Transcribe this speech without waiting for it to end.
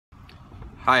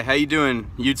Hi, how you doing,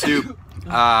 YouTube?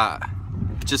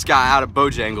 Just got out of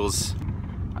Bojangles,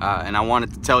 and I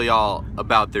wanted to tell y'all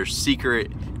about their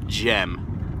secret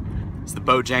gem. It's the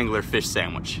Bojangler fish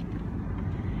sandwich.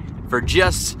 For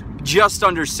just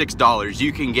under $6,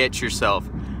 you can get yourself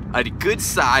a good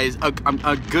size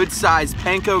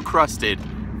panko crusted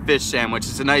fish sandwich.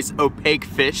 It's a nice opaque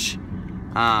fish.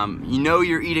 You know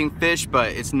you're eating fish,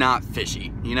 but it's not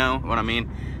fishy. You know what I mean?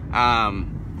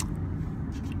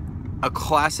 A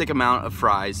classic amount of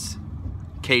fries,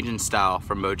 Cajun style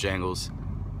from Bojangles,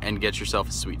 and get yourself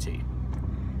a sweet tea.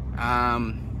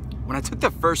 When I took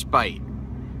the first bite,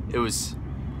 it's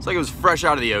like it was fresh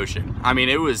out of the ocean. I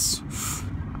mean,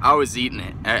 I was eating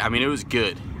it. I mean, it was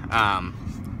good. And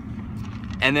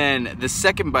then the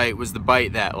second bite was the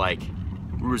bite that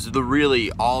was the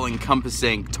really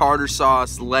all-encompassing tartar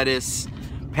sauce, lettuce,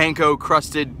 panko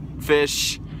crusted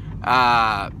fish.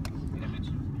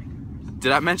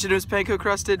 Did I mention it was panko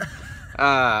crusted?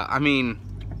 I mean,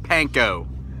 panko,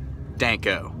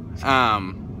 danko.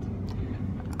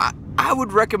 I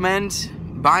would recommend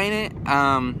buying it.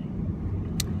 I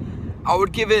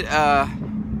would give it a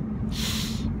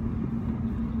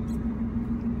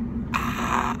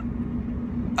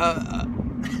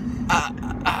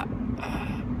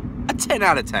 10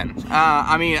 out of 10.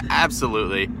 I mean,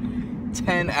 absolutely,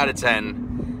 10 out of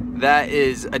 10. That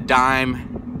is a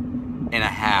dime and a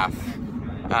half.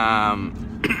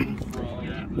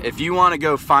 If you want to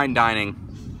go fine dining,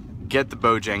 get the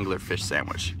Bojangler fish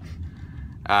sandwich.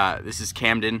 This is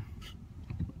Camden.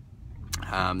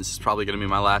 This is probably going to be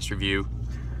my last review.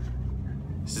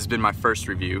 This has been my first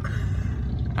review.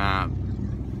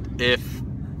 If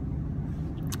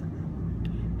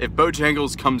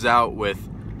Bojangles comes out with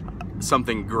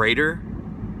something greater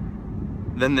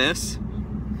than this,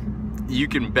 you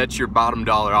can bet your bottom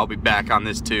dollar I'll be back on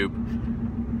this tube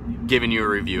giving you a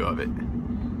review of it.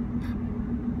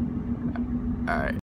 All right.